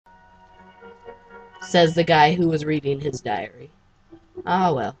says the guy who was reading his diary.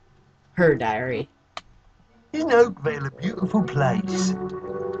 Ah, well. Her diary. Isn't Oakvale a beautiful place?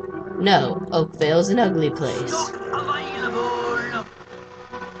 No, Oakvale's an ugly place. Stock available.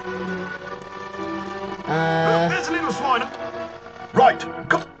 There's a little swine. Right,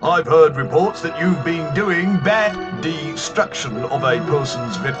 I've heard reports that you've been doing bad destruction of a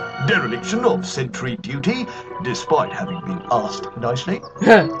person's dereliction of sentry duty, despite having been asked nicely.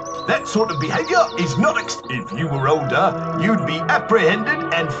 That sort of behaviour is not if you were older, you'd be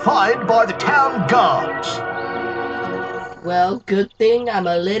apprehended and fined by the town guards. Well, good thing I'm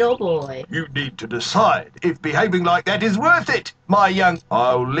a little boy. You need to decide if behaving like that is worth it, my young...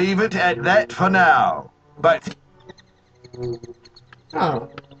 I'll leave it at that for now. But... Oh,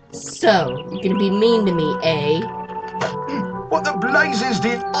 so, you're gonna be mean to me, eh? What the blazes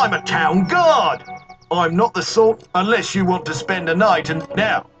did... I'm a town guard! I'm not the sort... Unless you want to spend a night and...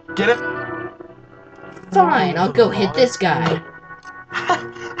 Now, get it? Fine, I'll go hit this guy.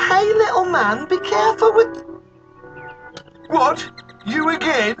 Hey, little man, be careful with... What? You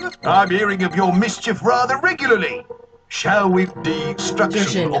again? I'm hearing of your mischief rather regularly. Shall we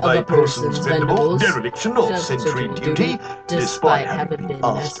destruction of a person's vendible dereliction of sentry duty, despite having been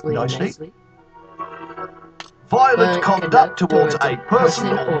asked nicely? Violent conduct towards a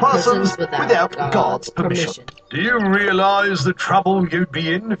person or persons without God's permission. Do you realise the trouble you'd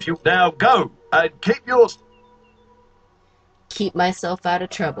be in if you now go and keep yours? Keep myself out of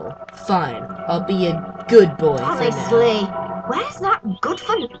trouble. Fine, I'll be a good boy for now. Honestly,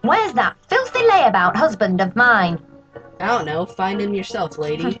 where's that filthy layabout husband of mine? I don't know, find him yourself,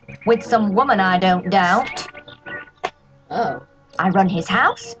 lady. With some woman, I don't doubt. Oh. I run his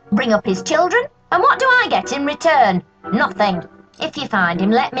house, bring up his children, and what do I get in return? Nothing. If you find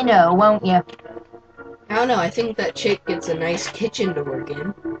him, let me know, won't you? I don't know, I think that chick gets a nice kitchen to work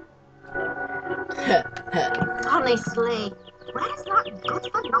in. Honestly, where's that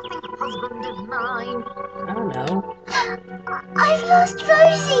good-for-nothing husband of mine? I don't know. I've lost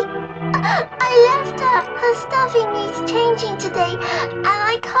Rosie. I left her. Her stuffing needs changing today, and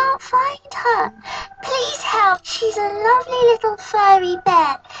I can't find her. Please help. She's a lovely little furry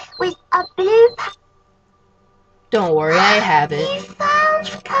bear with a blue Don't worry, I have it. You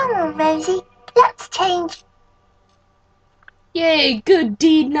found... Come on, Rosie. Let's change. Yay, good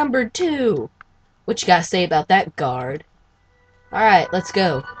deed number 2. What you gotta say about that, guard? Alright, let's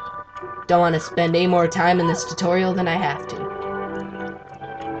go. Don't want to spend any more time in this tutorial than I have to.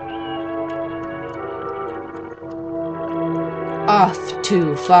 Off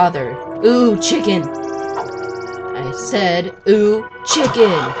to father. Ooh, chicken. I said, ooh,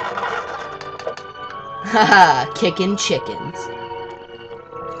 chicken. Haha, kicking chickens.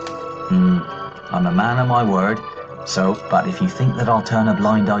 I'm a man of my word. So, but if you think that I'll turn a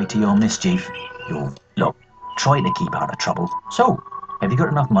blind eye to your mischief, you'll, look, try to keep out of trouble. So, have you got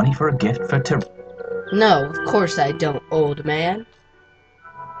enough money for a gift for No, of course I don't, old man.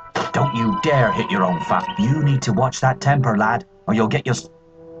 Don't you dare hit your own fat. You need to watch that temper, lad, or you'll get your...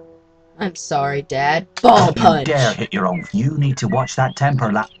 I'm sorry, Dad. Ball punch! Don't you dare hit your own... You need to watch that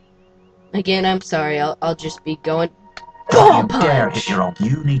temper, lad. Again, I'm sorry, I'll just be going... Ball punch! Don't you dare hit your own...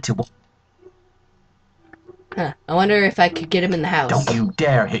 You need to... Huh, I wonder if I could get him in the house. Don't you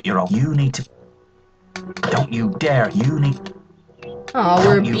dare hit your own... You need to... Don't you dare, you need... Oh,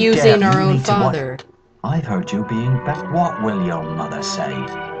 we're abusing our own father. I've heard you being back. What will your mother say?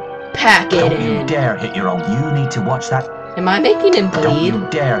 Pack it in. Don't you dare hit your own... You need to watch that... Am I making him bleed? Don't you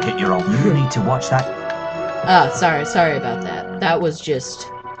dare hit your own... You need to watch that... Ah, sorry about that. That was just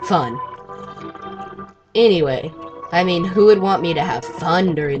fun. Anyway, I mean, who would want me to have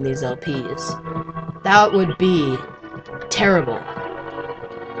fun during these LPs? That would be terrible.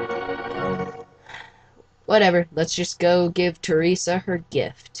 Whatever, let's just go give Teresa her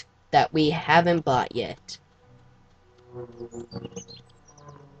gift that we haven't bought yet.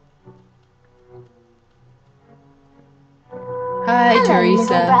 Hi, Hello, Teresa.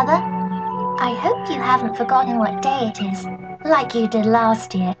 little brother. I hope you haven't forgotten what day it is, like you did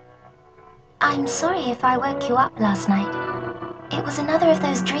last year. I'm sorry if I woke you up last night. It was another of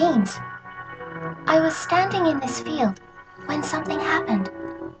those dreams. I was standing in this field when something happened,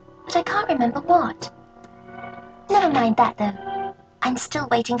 but I can't remember what. Never mind that, though. I'm still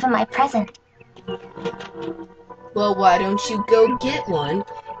waiting for my present. Well, why don't you go get one,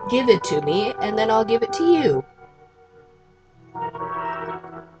 give it to me, and then I'll give it to you.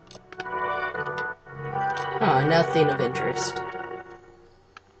 Oh, nothing of interest.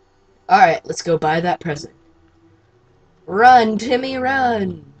 Alright, let's go buy that present. Run, Timmy,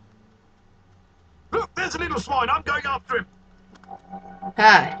 run! Look, there's a little swine. I'm going after him.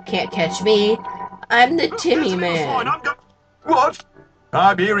 Ha, can't catch me. I'm the Look, Timmy there's a little swine. man. What?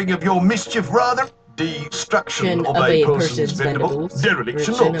 I'm hearing of your mischief, rather. Destruction of a person's venerable,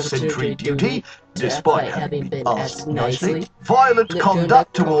 dereliction of sentry duty, despite having been asked nicely, violent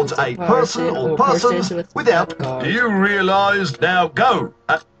conduct towards a person or persons without... Do you realise? Now go!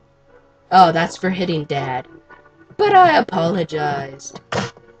 Oh, that's for hitting Dad. But I apologized.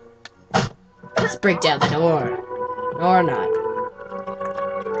 Let's break down the door. Or not.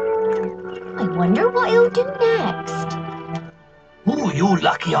 I wonder what he'll do next. Oh, you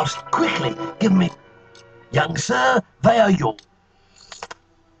lucky horse. Quickly, give me... Young sir, they are yours.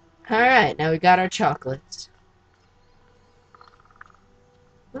 Alright, now we got our chocolates.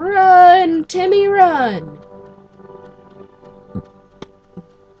 Run, Timmy, run!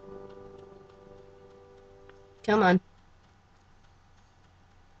 Come on.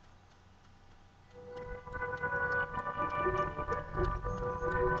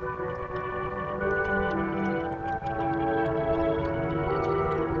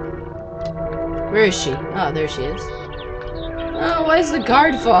 Where is she? Oh, there she is. Oh, why is the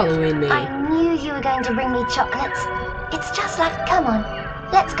guard following me? I knew you were going to bring me chocolates. It's just like, come on,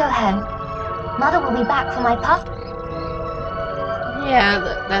 let's go home. Mother will be back for my pup.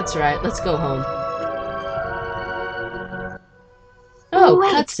 Yeah, that's right. Let's go home. Oh,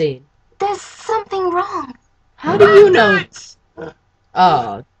 Wait. cutscene. There's something wrong. How do you know?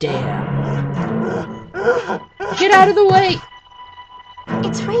 Oh, damn. Get out of the way!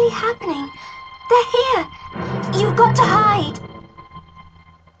 It's really happening. They're here. You've got to hide.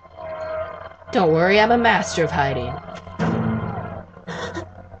 Don't worry, I'm a master of hiding.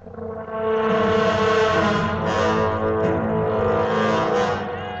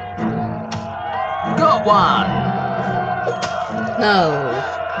 Got one! No.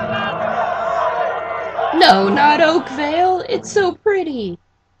 No, not Oakvale. It's so pretty.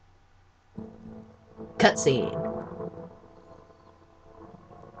 Cutscene.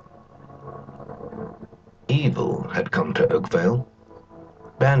 Evil had come to Oakvale.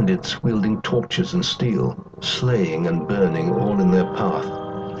 Bandits wielding torches and steel, slaying and burning all in their path.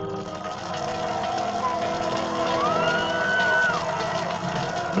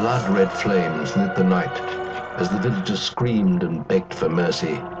 Blood-red flames lit the night as the villagers screamed and begged for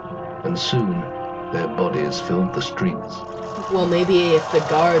mercy, and soon their bodies filled the streets. Well, maybe if the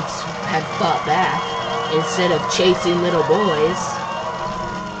guards had fought back instead of chasing little boys.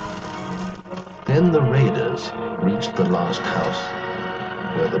 Then the raiders reached the last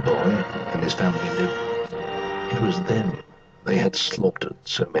house where the boy and his family lived. It was then they had slaughtered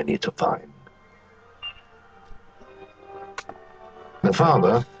so many to find. The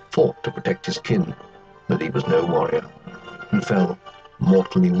father fought to protect his kin, but he was no warrior and fell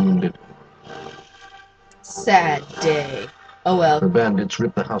mortally wounded. Sad day. Oh well. The bandits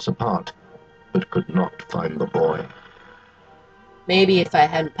ripped the house apart, but could not find the boy. Maybe if I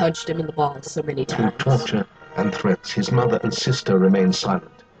hadn't punched him in the balls so many Through times. torture and threats, his mother and sister remained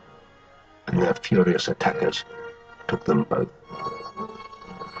silent, and their furious attackers took them both.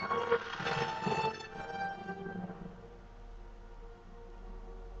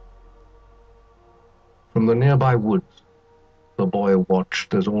 From the nearby woods, the boy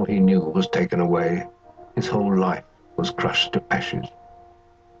watched as all he knew was taken away. His whole life was crushed to ashes.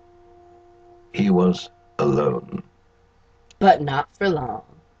 He was alone. But not for long.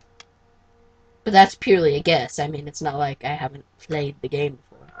 But that's purely a guess. I mean, it's not like I haven't played the game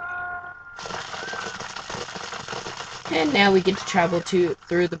before. And now we get to travel through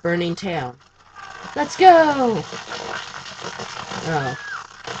the burning town. Let's go! Oh.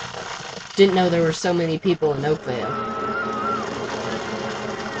 Didn't know there were so many people in Oakvale.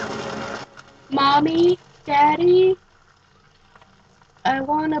 Mommy? Daddy? I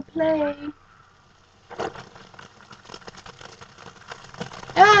wanna play.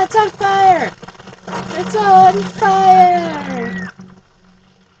 Ah, it's on fire! It's on fire!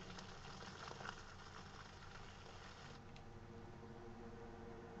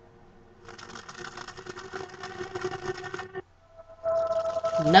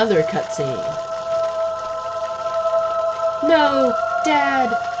 Another cutscene. No,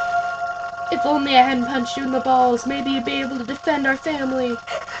 Dad! If only I hadn't punched you in the balls, maybe you'd be able to defend our family.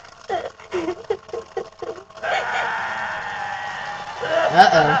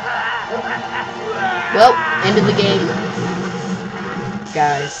 Uh-oh. Well, end of the game.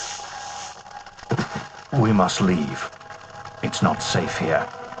 Guys. We must leave. It's not safe here.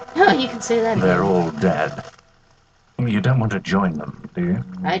 Oh, you can say that They're again. all dead. You don't want to join them, do you?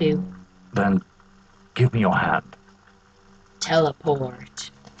 I do. Then give me your hand.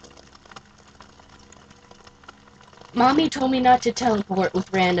 Teleport. Mommy told me not to teleport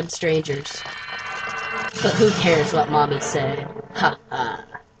with random strangers. But who cares what Mommy said? Ha ha.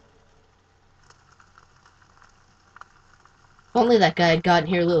 If only that guy had gotten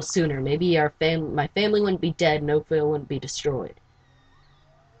here a little sooner, maybe my family wouldn't be dead, no Phil wouldn't be destroyed.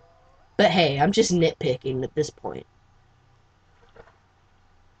 But hey, I'm just nitpicking at this point.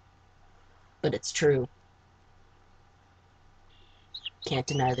 But it's true. Can't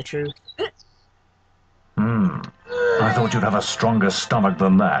deny the truth. I thought you'd have a stronger stomach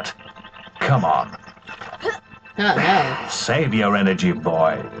than that. Come on. Oh, no. Save your energy,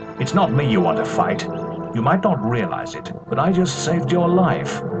 boy. It's not me you want to fight. You might not realize it, but I just saved your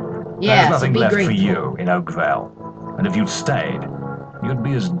life. Yeah, There's nothing so be left grateful. for you in Oakvale. And if you'd stayed, you'd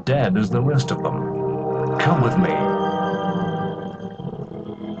be as dead as the rest of them. Come with me.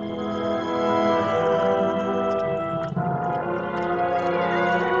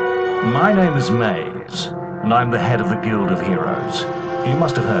 My name is Maze, and I'm the head of the Guild of Heroes. You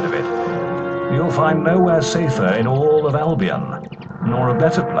must have heard of it. You'll find nowhere safer in all of Albion, nor a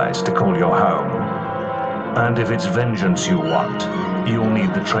better place to call your home. And if it's vengeance you want, you'll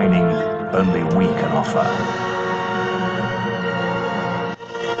need the training only we can offer.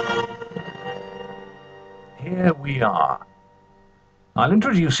 Here we are. I'll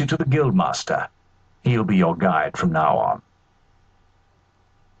introduce you to the Guildmaster. He'll be your guide from now on.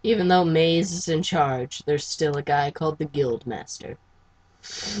 Even though Maze is in charge, there's still a guy called the Guildmaster.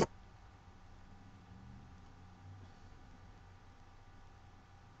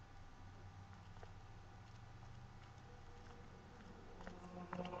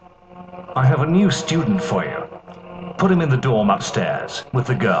 I have a new student for you. Put him in the dorm upstairs, with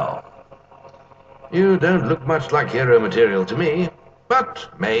the girl. You don't look much like hero material to me, but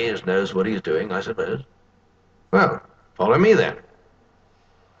Maze knows what he's doing, I suppose. Well, follow me then.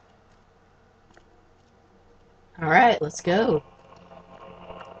 Alright, let's go.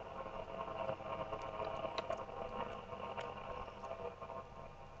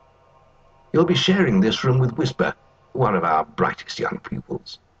 You'll be sharing this room with Whisper, one of our brightest young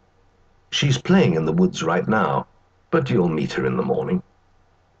pupils. She's playing in the woods right now, but you'll meet her in the morning.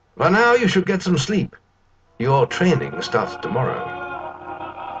 For now, you should get some sleep. Your training starts tomorrow.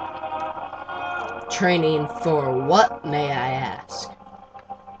 Training for what, may I ask?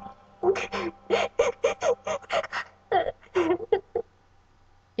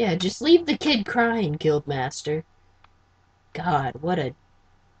 Yeah, just leave the kid crying, Guildmaster. God, what a...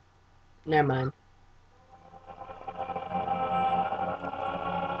 Never mind.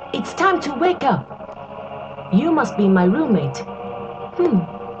 It's time to wake up. You must be my roommate.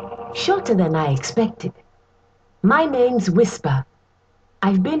 Shorter than I expected. My name's Whisper.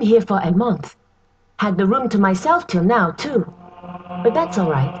 I've been here for a month. Had the room to myself till now, too. But that's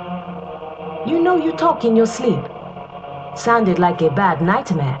all right. You know you talk in your sleep. Sounded like a bad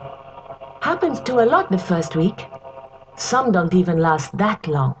nightmare. Happens to a lot the first week. Some don't even last that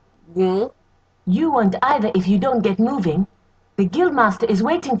long. You won't either if you don't get moving. The Guildmaster is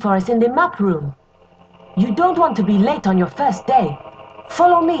waiting for us in the map room. You don't want to be late on your first day.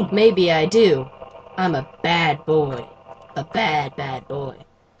 Follow me. Maybe I do. I'm a bad boy. A bad, bad boy.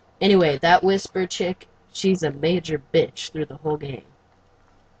 Anyway, that Whisper chick, she's a major bitch through the whole game.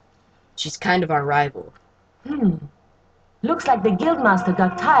 She's kind of our rival. Looks like the Guildmaster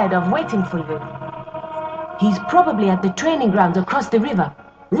got tired of waiting for you. He's probably at the training grounds across the river.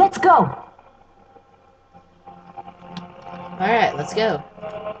 Let's go! Alright, let's go.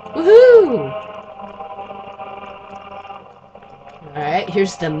 Woohoo! Alright,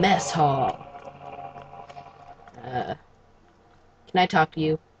 here's the mess hall. Can I talk to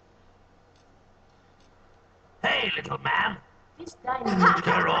you? Hey, little man. This dining room.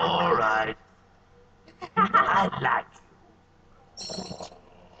 You're all right. I like you.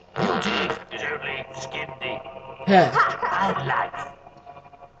 Beauty is only skin deep. Huh. I like you.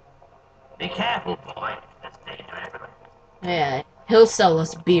 Be careful, boy. There's danger everywhere. Yeah, he'll sell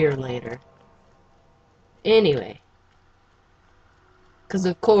us beer later. Anyway. Because,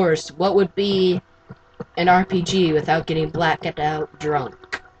 of course, what would be an RPG without getting blacked out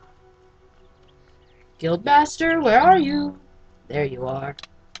drunk? Guildmaster, where are you? There you are.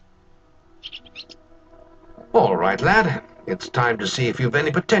 All right, lad. It's time to see if you've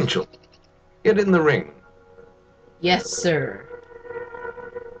any potential. Get in the ring. Yes, sir.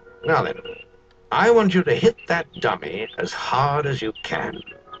 Now then, I want you to hit that dummy as hard as you can.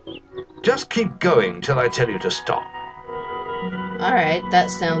 Just keep going till I tell you to stop. Alright,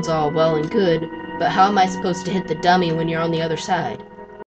 that sounds all well and good, but how am I supposed to hit the dummy when you're on the other side?